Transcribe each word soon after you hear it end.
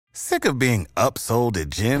Sick of being upsold at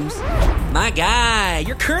gyms? My guy,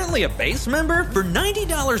 you're currently a base member? For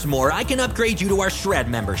 $90 more, I can upgrade you to our Shred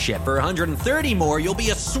membership. For $130 more, you'll be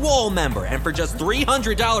a Swole member. And for just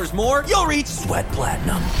 $300 more, you'll reach Sweat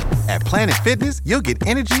Platinum. At Planet Fitness, you'll get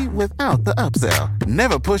energy without the upsell.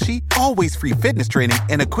 Never pushy, always free fitness training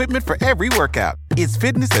and equipment for every workout. It's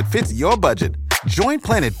fitness that fits your budget. Join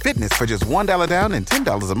Planet Fitness for just $1 down and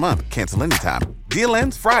 $10 a month. Cancel anytime. Deal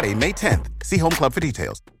ends Friday, May 10th. See Home Club for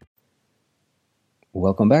details.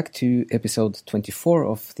 Welcome back to episode 24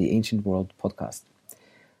 of the Ancient World podcast.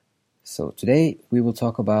 So today we will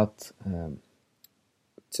talk about,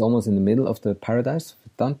 it's almost in the middle of the Paradise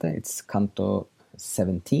of Dante. It's Canto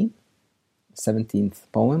 17, 17th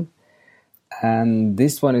poem. And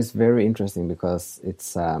this one is very interesting because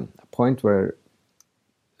it's a point where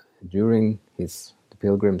during the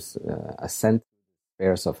pilgrim's ascent to the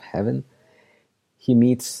spheres of heaven, he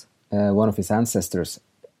meets one of his ancestors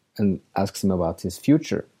and asks him about his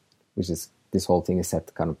future, which is, this whole thing is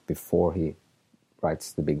set kind of before he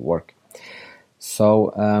writes the big work.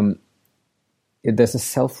 So there's a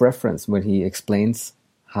self-reference when he explains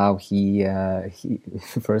how he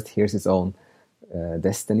first hears his own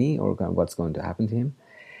destiny or kind of what's going to happen to him.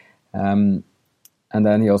 And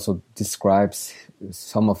then he also describes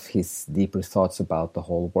some of his deeper thoughts about the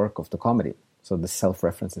whole work of the comedy. So the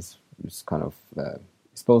self-reference is kind of,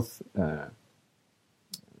 it's both...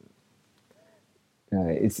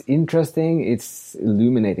 it's interesting, it's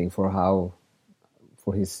illuminating for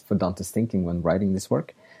Dante's thinking when writing this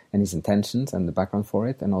work, and his intentions and the background for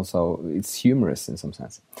it, and also it's humorous in some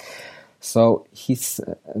sense. So he's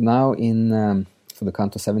now in, for the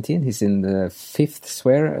Canto 17, he's in the fifth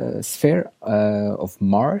sphere of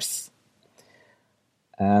Mars.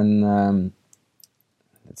 And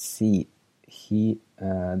let's see, he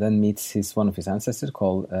then meets one of his ancestors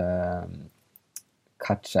called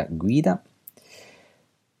Cacciaguida.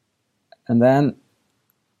 And then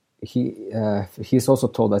he's also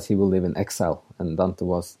told that he will live in exile, and Dante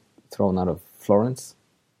was thrown out of Florence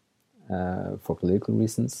for political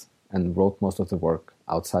reasons and wrote most of the work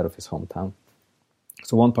outside of his hometown.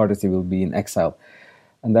 So one part is he will be in exile,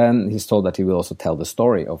 and then he's told that he will also tell the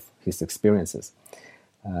story of his experiences.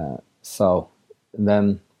 So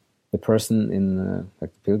then the person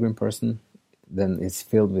like the pilgrim person, then is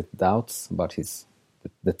filled with doubts about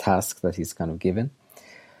the task that he's kind of given.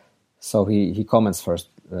 So he comments first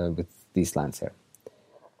with these lines here.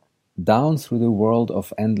 Down through the world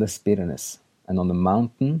of endless bitterness, and on the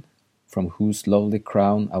mountain from whose lovely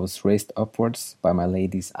crown I was raised upwards by my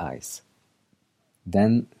lady's eyes.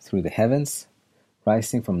 Then through the heavens,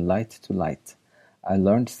 rising from light to light, I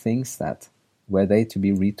learned things that, were they to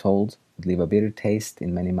be retold, would leave a bitter taste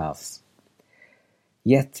in many mouths.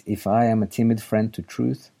 Yet if I am a timid friend to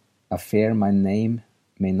truth, I fear my name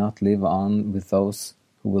may not live on with those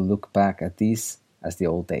who will look back at these as the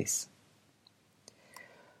old days.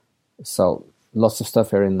 So, lots of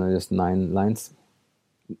stuff here in just 9 lines.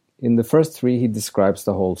 In the first 3, he describes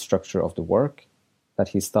the whole structure of the work, that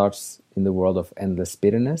he starts in the world of endless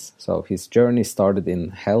bitterness. So his journey started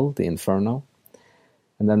in hell, the inferno,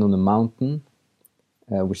 and then on the mountain,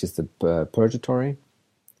 which is the purgatory,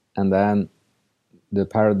 and then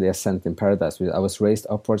the ascent in paradise. I was raised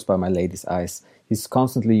upwards by my lady's eyes. He's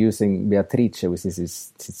constantly using Beatrice, which is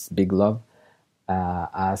his big love,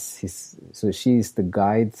 as his. So she is the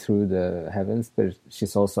guide through the heavens, but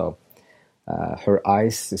she's also her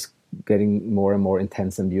eyes is getting more and more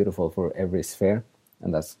intense and beautiful for every sphere,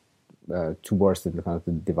 and that's towards the kind of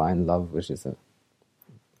the divine love, which is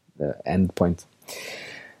the end point.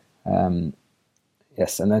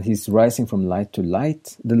 Yes, and then he's rising from light to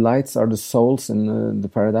light. The lights are the souls in the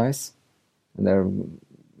paradise, and they're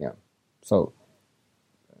So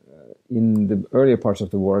in the earlier parts of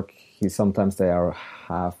the work, sometimes they are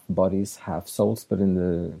half bodies, half souls, but in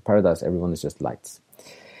the paradise, everyone is just lights.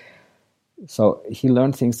 So he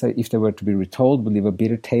learned things that, if they were to be retold, would leave a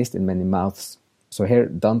bitter taste in many mouths. So here,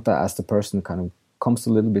 Dante, as the person, kind of comes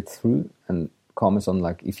a little bit through and comments on,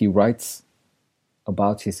 like, if he writes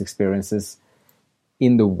about his experiences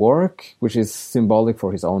in the work, which is symbolic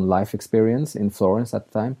for his own life experience in Florence at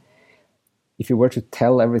the time, if he were to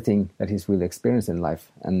tell everything that he's really experienced in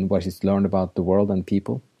life and what he's learned about the world and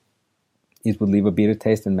people, it would leave a bitter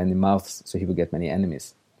taste in many mouths, so he would get many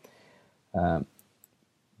enemies.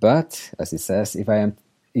 But, as he says, if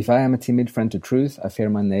I am a timid friend to truth, I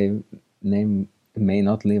fear my name may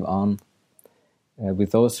not live on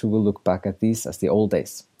with those who will look back at these as the old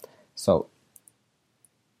days. So,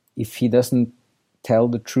 if he doesn't tell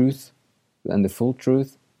the truth and the full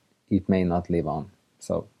truth, it may not live on.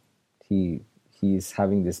 So, he is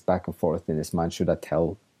having this back and forth in his mind. Should I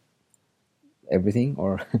tell everything,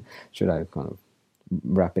 or should I kind of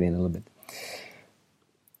wrap it in a little bit?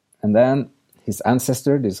 And then his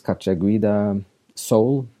ancestor, this Cacciaguida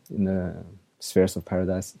soul in the spheres of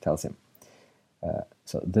paradise, tells him,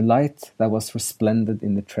 so the light that was resplendent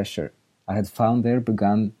in the treasure I had found there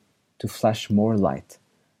began to flash more light,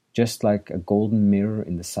 just like a golden mirror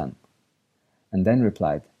in the sun. And then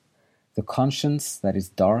replied, the conscience that is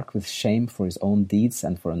dark with shame for his own deeds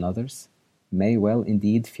and for another's may well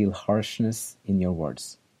indeed feel harshness in your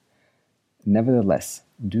words. Nevertheless,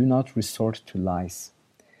 do not resort to lies.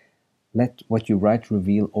 Let what you write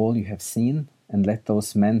reveal all you have seen, and let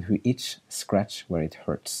those men who itch scratch where it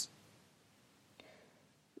hurts.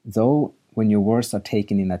 Though when your words are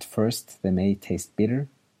taken in at first, they may taste bitter,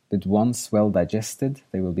 but once well digested,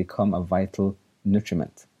 they will become a vital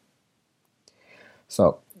nutriment.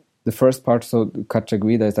 So, the first part, so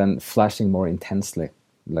Cacciaguida is then flashing more intensely,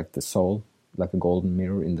 like the soul, like a golden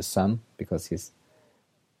mirror in the sun, because he's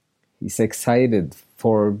excited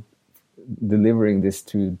for delivering this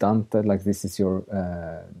to Dante, like this is your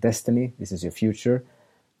destiny, this is your future,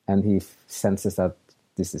 and he senses that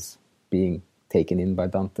this is being taken in by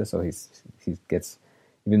Dante, so he gets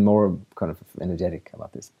even more kind of energetic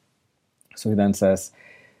about this. So he then says,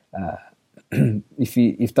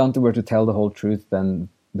 if Dante were to tell the whole truth, then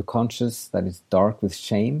the conscience that is dark with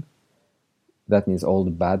shame, that means all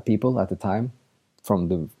the bad people at the time,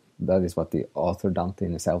 that is what the author Dante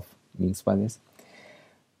in himself means by this.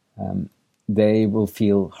 They will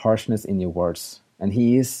feel harshness in your words. And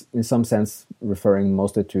he is, in some sense, referring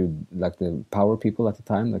mostly to like the power people at the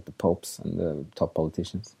time, like the popes and the top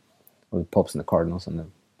politicians, or the popes and the cardinals and the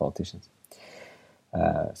politicians.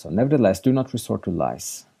 So nevertheless, do not resort to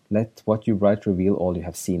lies. Let what you write reveal all you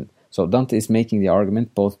have seen. So Dante is making the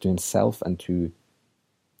argument both to himself and to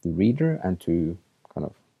the reader, and to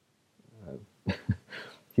kind of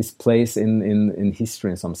his place in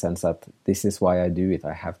history in some sense, that this is why I do it,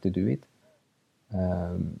 I have to do it.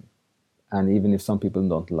 And even if some people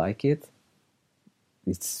don't like it,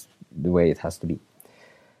 it's the way it has to be.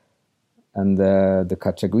 And the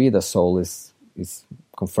Cacciaguida soul is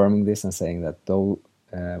confirming this and saying that though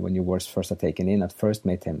when your words first are taken in, at first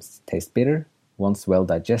may taste bitter, once well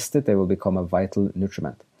digested, they will become a vital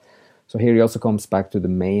nutriment. So here he also comes back to the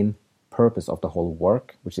main purpose of the whole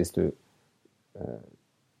work, which is to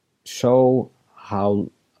show how,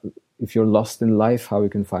 if you're lost in life, how you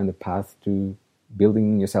can find a path to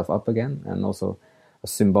building yourself up again, and also a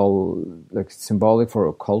symbolic for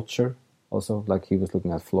a culture, also like he was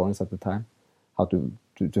looking at Florence at the time, how to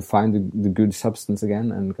find the good substance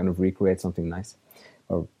again and kind of recreate something nice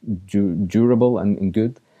or durable and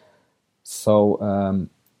good. So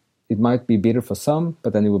it might be bitter for some,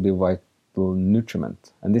 but then it will be a vital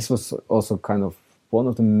nutriment. And this was also kind of one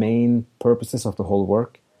of the main purposes of the whole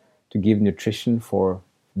work, to give nutrition for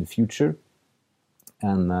the future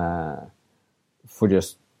and for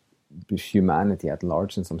just humanity at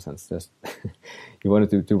large in some sense. Just he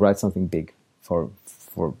wanted to write something big for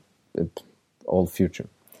all future,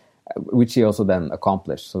 which he also then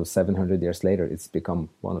accomplished. So 700 years later, it's become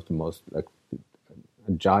one of the most a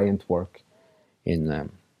giant work in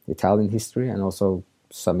Italian history, and also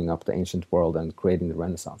summing up the ancient world and creating the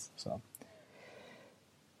Renaissance. So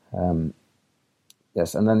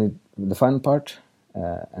yes, and then the final part,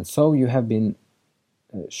 and so you have been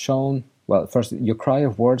shown. Well, first, your cry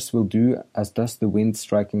of words will do as does the wind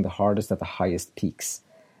striking the hardest at the highest peaks,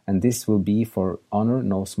 and this will be for honor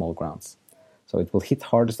no small grounds. So it will hit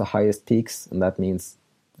hardest the highest peaks, and that means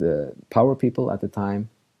the power people at the time,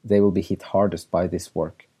 they will be hit hardest by this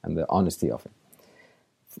work and the honesty of it.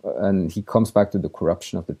 And he comes back to the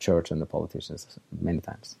corruption of the church and the politicians many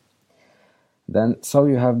times. Then, so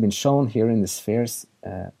you have been shown here in the spheres,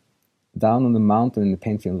 down on the mountain in the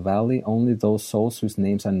Painfield Valley, only those souls whose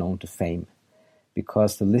names are known to fame,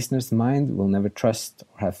 because the listener's mind will never trust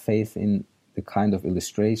or have faith in the kind of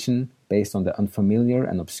illustration based on the unfamiliar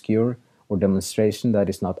and obscure, or demonstration that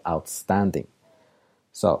is not outstanding.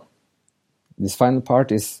 So, this final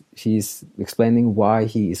part is he's explaining why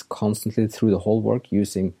he is constantly through the whole work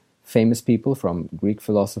using famous people from Greek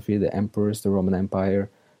philosophy, the emperors, the Roman Empire,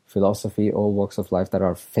 philosophy, all walks of life that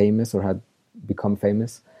are famous or had become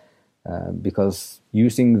famous, because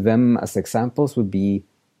using them as examples would be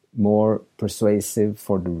more persuasive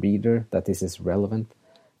for the reader that this is relevant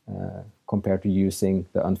compared to using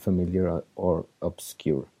the unfamiliar or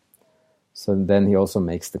obscure. So then he also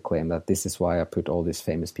makes the claim that this is why I put all these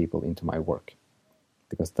famous people into my work,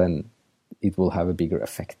 because then it will have a bigger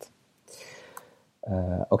effect.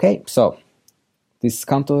 Okay, so this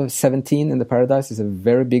Canto 17 in the Paradise is a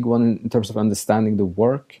very big one in terms of understanding the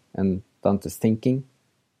work and Dante's thinking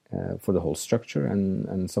for the whole structure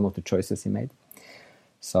and some of the choices he made.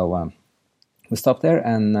 So we'll stop there,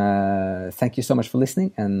 and thank you so much for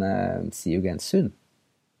listening, and see you again soon.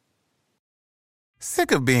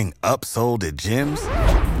 Sick of being upsold at gyms?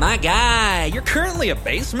 My guy, you're currently a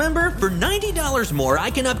base member? For $90 more,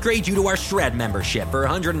 I can upgrade you to our Shred membership. For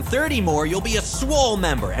 $130 more, you'll be a Swole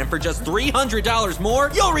member. And for just $300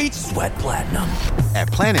 more, you'll reach Sweat Platinum. At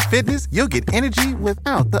Planet Fitness, you'll get energy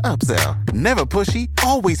without the upsell. Never pushy,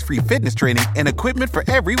 always free fitness training and equipment for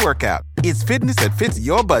every workout. It's fitness that fits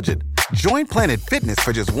your budget. Join Planet Fitness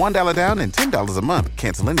for just $1 down and $10 a month.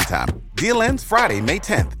 Cancel anytime. Deal ends Friday, May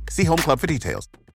 10th. See Home Club for details.